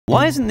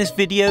Why isn't this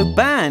video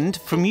banned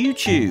from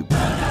YouTube?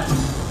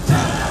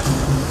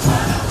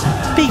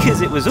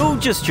 Because it was all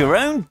just your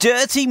own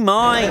dirty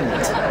mind.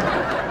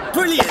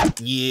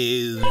 Brilliant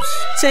news.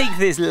 Take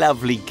this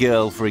lovely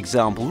girl, for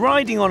example,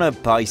 riding on a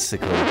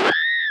bicycle.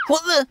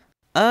 What the?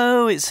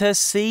 Oh, it's her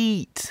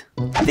seat.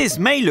 This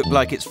may look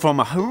like it's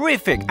from a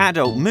horrific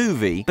adult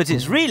movie, but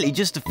it's really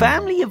just a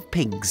family of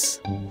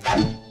pigs.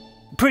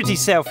 Pretty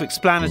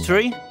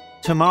self-explanatory.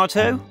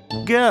 Tomato,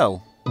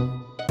 girl.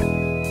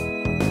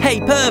 Hey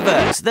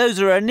perverts,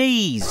 those are her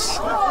knees.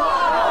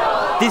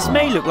 This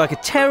may look like a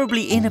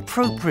terribly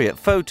inappropriate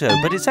photo,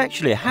 but it's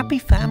actually a happy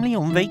family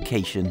on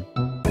vacation.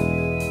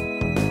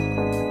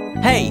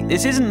 Hey,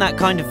 this isn't that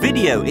kind of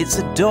video, it's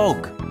a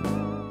dog.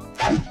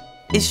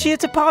 Is she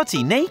at a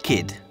party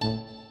naked?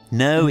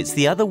 No, it's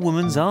the other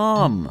woman's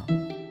arm.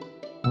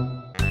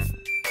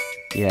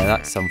 Yeah,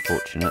 that's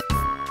unfortunate.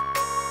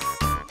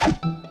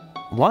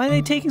 Why are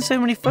they taking so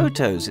many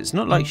photos? It's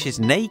not like she's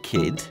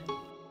naked.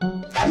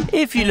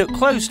 If you look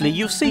closely,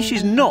 you'll see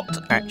she's not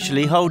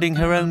actually holding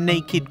her own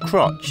naked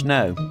crotch,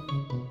 no.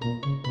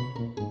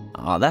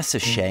 Ah, that's a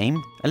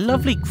shame. A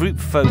lovely group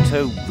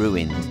photo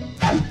ruined.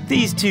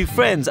 These two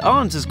friends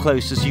aren't as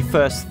close as you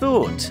first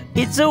thought.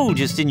 It's all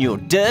just in your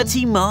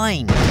dirty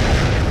mind.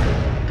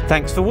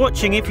 Thanks for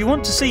watching. If you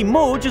want to see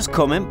more, just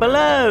comment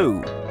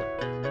below.